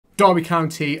Derby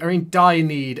County are in dire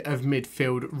need of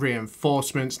midfield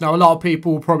reinforcements. Now, a lot of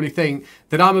people will probably think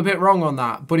that I'm a bit wrong on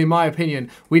that, but in my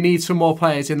opinion, we need some more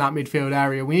players in that midfield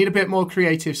area. We need a bit more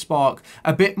creative spark,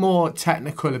 a bit more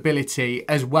technical ability,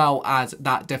 as well as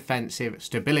that defensive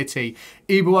stability.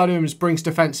 Ebel Adams brings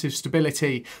defensive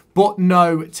stability, but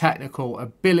no technical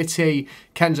ability.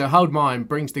 Kenzo Holdmine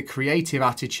brings the creative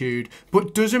attitude,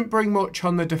 but doesn't bring much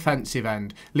on the defensive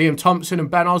end. Liam Thompson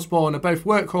and Ben Osborne are both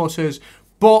workhorses,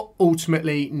 but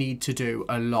ultimately need to do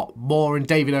a lot more. And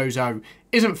David Ozo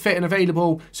isn't fit and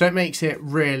available, so it makes it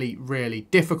really, really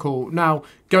difficult. Now,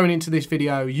 going into this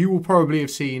video, you will probably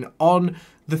have seen on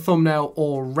the thumbnail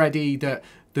already that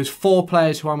there's 4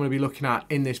 players who I'm going to be looking at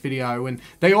in this video, and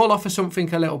they all offer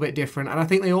something a little bit different, and I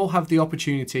think they all have the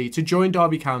opportunity to join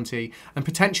Derby County and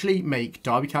potentially make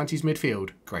Derby County's midfield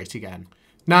great again.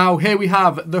 Now, here we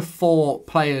have the 4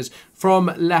 players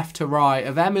from left to right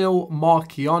of Emiliano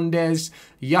Marcondes,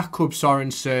 Jakob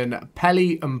Sorensen,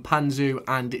 Pelly Mpanzu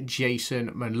and Jayson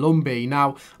Molumby.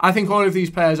 Now, I think all of these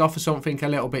players offer something a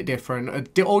little bit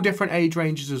different, all different age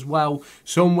ranges as well,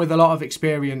 some with a lot of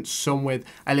experience, some with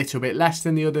a little bit less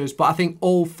than the others, but I think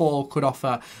all 4 could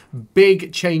offer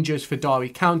big changes for Derby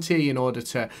County in order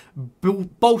to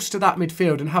bolster that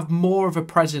midfield and have more of a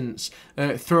presence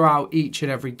throughout each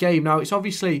and every game. Now, it's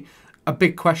obviously a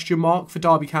big question mark for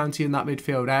Derby County in that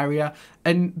midfield area,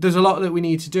 and there's a lot that we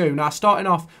need to do. Now, starting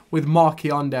off with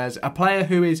Marcondes, a player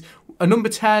who is a number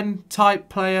 10 type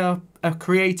player, a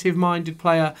creative-minded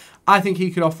player. I think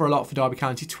he could offer a lot for Derby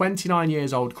County. 29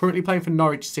 years old, currently playing for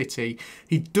Norwich City.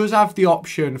 He does have the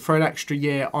option for an extra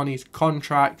year on his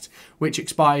contract, which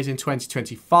expires in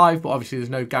 2025, but obviously there's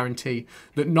no guarantee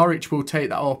that Norwich will take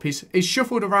that up. He's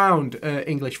shuffled around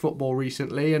English football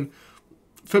recently, and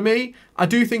for me, I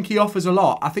do think he offers a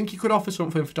lot. I think he could offer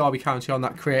something for Derby County on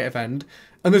that creative end.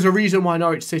 And there's a reason why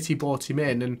Norwich City brought him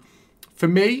in. And for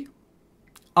me,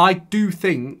 I do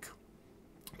think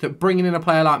that bringing in a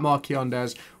player like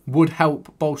Marcondes would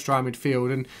help bolster our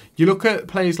midfield. And you look at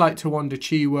players like Tawanda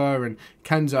Chiwa and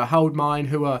Kenzo Holdmine,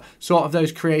 who are sort of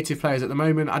those creative players at the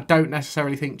moment. I don't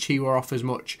necessarily think Chiwa offers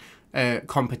much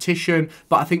competition,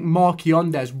 but I think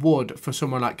Marcondes would for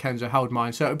someone like Kenzo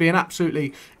Holdmine. So it would be an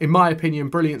absolutely, in my opinion,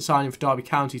 brilliant signing for Derby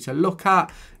County to look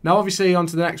at. Now, obviously, on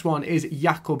to the next one is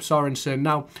Jakob Sorensen.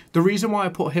 Now, the reason why I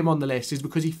put him on the list is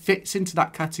because he fits into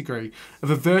that category of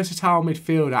a versatile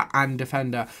midfielder and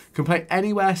defender. Can play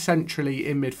anywhere centrally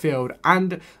in midfield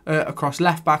and across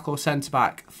left back or centre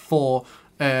back for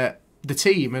the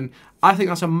team. And I think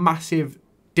that's a massive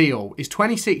deal. He's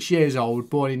 26 years old,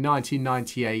 born in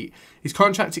 1998. His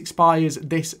contract expires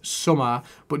this summer,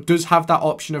 but does have that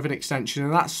option of an extension,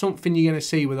 and that's something you're going to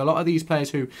see with a lot of these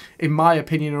players who, in my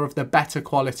opinion, are of the better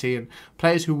quality and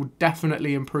players who will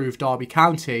definitely improve Derby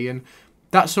County. And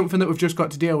that's something that we've just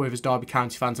got to deal with as Derby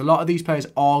County fans. A lot of these players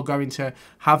are going to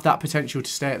have that potential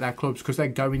to stay at their clubs because they're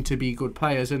going to be good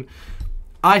players, and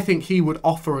I think he would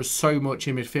offer us so much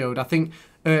in midfield. I think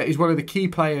he's one of the key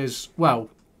players,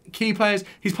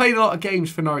 he's played a lot of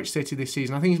games for Norwich City this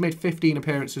season. I think he's made 15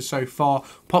 appearances so far,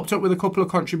 popped up with a couple of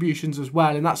contributions as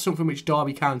well, and that's something which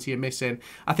Derby County are missing.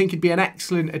 I think he'd be an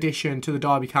excellent addition to the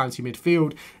Derby County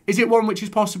midfield. Is it one which is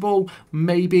possible?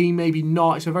 Maybe, maybe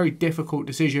not. It's a very difficult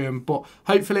decision, but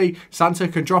hopefully Santa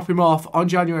can drop him off on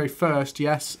January 1st.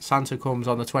 Yes, Santa comes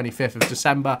on the 25th of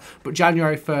December, but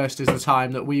January 1st is the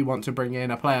time that we want to bring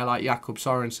in a player like Jakob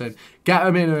Sorensen. Get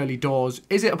him in early doors.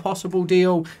 Is it a possible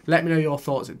deal? Let me know your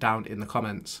thoughts down in the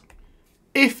comments.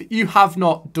 If you have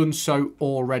not done so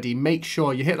already, make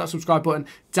sure you hit that subscribe button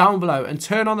down below and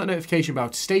turn on that notification bell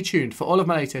to stay tuned for all of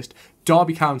my latest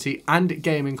Derby County and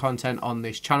gaming content on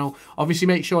this channel. Obviously,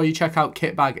 make sure you check out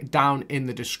Kitbag down in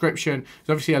the description.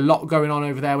 There's obviously a lot going on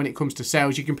over there when it comes to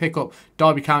sales. You can pick up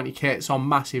Derby County kits on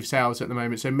massive sales at the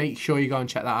moment, so make sure you go and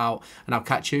check that out, and I'll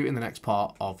catch you in the next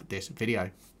part of this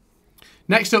video.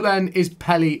 Next up then is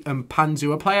Pelly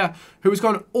Mpanzu, a player who has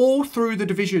gone all through the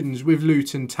divisions with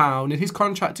Luton Town, and his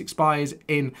contract expires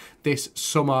in this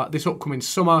upcoming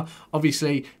summer.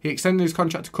 Obviously, he extended his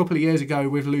contract a couple of years ago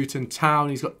with Luton Town.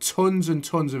 He's got tons and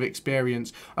tons of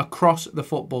experience across the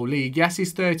Football League. Yes,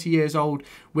 he's 30 years old,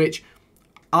 which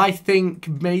I think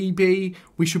maybe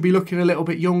we should be looking a little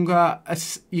bit younger.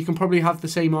 You can probably have the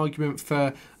same argument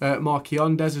for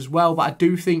Marcondes as well, but I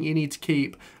do think you need to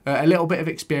keep a little bit of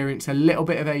experience, a little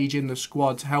bit of age in the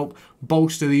squad to help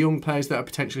bolster the young players that are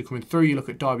potentially coming through. You look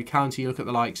at Derby County, you look at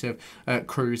the likes of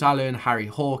Cruz Allen, Harry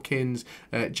Hawkins,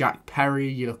 Jack Perry,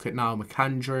 you look at Niall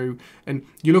McAndrew, and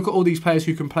you look at all these players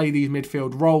who can play these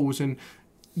midfield roles, and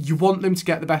you want them to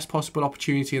get the best possible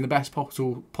opportunity and the best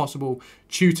possible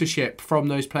tutorship from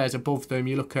those players above them.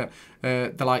 You look at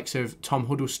the likes of Tom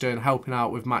Huddleston helping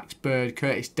out with Max Bird,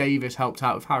 Curtis Davis helped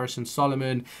out with Harrison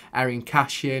Solomon, Erin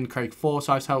Cashin, Craig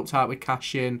Forsyth helped out with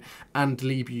Cashin, and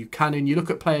Lee Buchanan. You look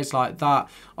at players like that,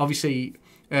 obviously.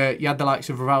 You had the likes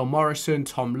of Ravel Morrison,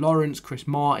 Tom Lawrence, Chris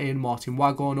Martin, Martin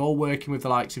Waghorn, all working with the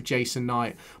likes of Jason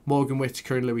Knight, Morgan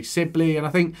Whittaker and Louis Sibley. And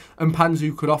I think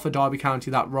Mpanzu could offer Derby County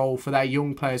that role for their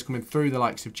young players coming through, the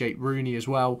likes of Jake Rooney as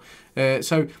well.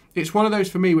 So it's one of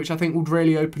those for me which I think would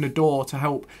really open a door to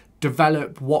help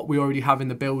develop what we already have in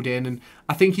the building. And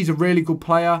I think he's a really good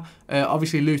player.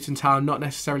 Obviously Luton Town not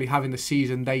necessarily having the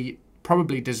season they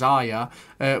probably desire,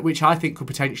 which I think could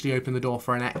potentially open the door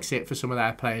for an exit for some of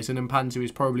their players, and Mpanzu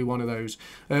is probably one of those,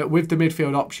 with the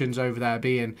midfield options over there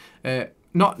being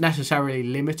not necessarily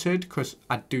limited, because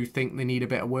I do think they need a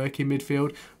bit of work in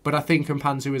midfield, but I think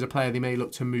Mpanzu is a player they may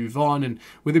look to move on, and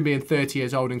with him being 30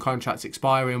 years old and contracts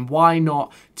expiring, why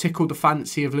not tickle the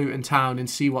fancy of Luton Town and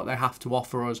see what they have to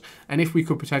offer us, and if we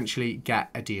could potentially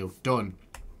get a deal done.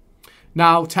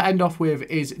 Now, to end off with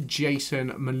is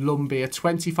Jayson Molumby, a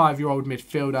 25-year-old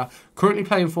midfielder, currently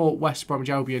playing for West Bromwich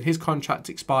Albion. His contract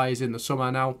expires in the summer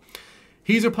now.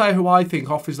 He's a player who I think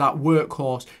offers that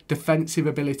workhorse, defensive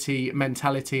ability,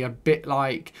 mentality, a bit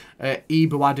like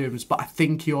Ibu Adams, but I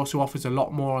think he also offers a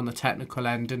lot more on the technical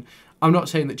end. And I'm not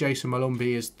saying that Jayson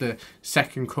Molumby is the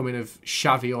second coming of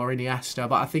Xavi or Iniesta,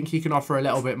 but I think he can offer a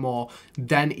little bit more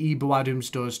than Ibu Adams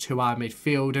does to our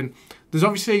midfield. And there's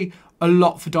obviously a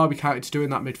lot for Derby County to do in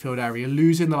that midfield area.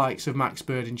 Losing the likes of Max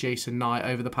Bird and Jason Knight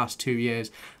over the past 2 years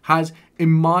has,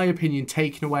 in my opinion,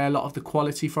 taken away a lot of the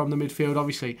quality from the midfield.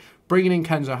 Obviously, bringing in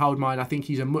Kenzo Holdmine, I think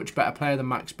he's a much better player than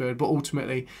Max Bird, but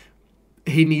ultimately,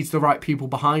 he needs the right people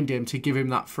behind him to give him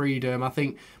that freedom. I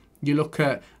think you look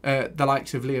at the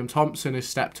likes of Liam Thompson has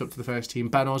stepped up to the first team,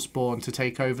 Ben Osborne to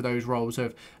take over those roles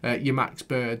of your Max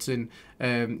Birds and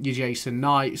your Jason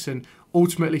Knights, and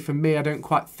ultimately for me I don't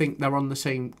quite think they're on the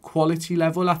same quality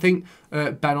level. I think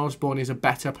Ben Osborne is a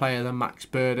better player than Max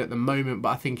Bird at the moment, but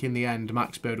I think in the end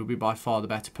Max Bird will be by far the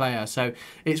better player. So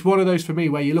it's one of those for me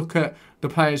where you look at the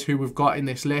players who we've got in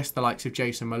this list, the likes of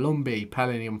Jayson Molumby,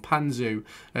 Pelly Mpanzu,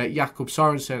 Jakob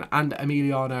Sorensen and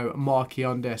Emiliano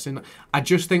Marcondes, and I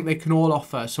just think they can all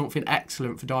offer something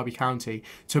excellent for Derby County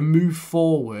to move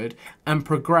forward and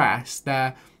progress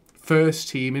their first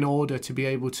team in order to be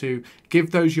able to give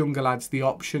those younger lads the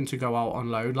option to go out on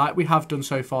loan, like we have done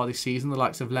so far this season. The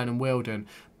likes of Lennon Wilden,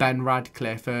 Ben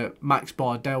Radcliffe, Max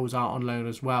Bardell's out on loan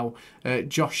as well.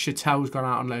 Josh Chattel's gone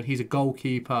out on loan. He's a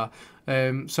goalkeeper.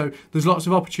 So there's lots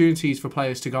of opportunities for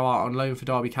players to go out on loan for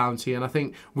Derby County, and I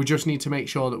think we just need to make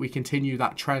sure that we continue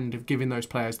that trend of giving those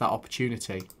players that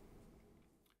opportunity.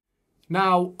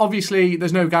 Now, obviously,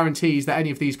 there's no guarantees that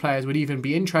any of these players would even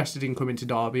be interested in coming to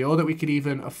Derby or that we could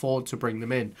even afford to bring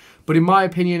them in. But in my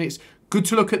opinion, it's good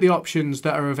to look at the options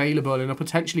that are available and are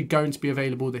potentially going to be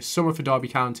available this summer for Derby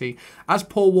County, as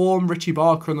Paul Warren, Richie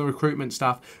Barker and the recruitment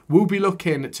staff will be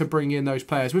looking to bring in those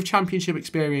players with championship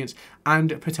experience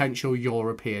and potential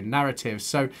European narratives.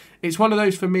 So it's one of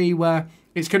those for me where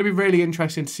it's going to be really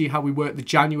interesting to see how we work the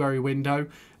January window,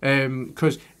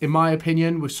 because in my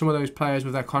opinion, with some of those players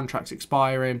with their contracts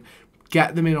expiring,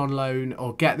 get them in on loan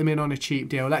or get them in on a cheap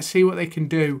deal. Let's see what they can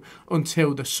do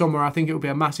until the summer. I think it will be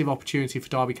a massive opportunity for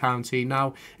Derby County.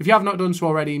 Now, if you have not done so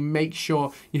already, make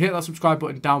sure you hit that subscribe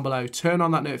button down below, turn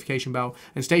on that notification bell,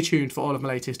 and stay tuned for all of my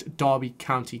latest Derby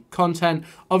County content.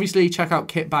 Obviously, check out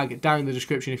Kitbag down in the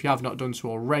description if you have not done so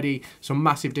already. Some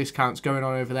massive discounts going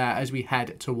on over there as we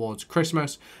head towards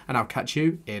Christmas, and I'll catch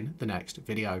you in the next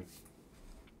video.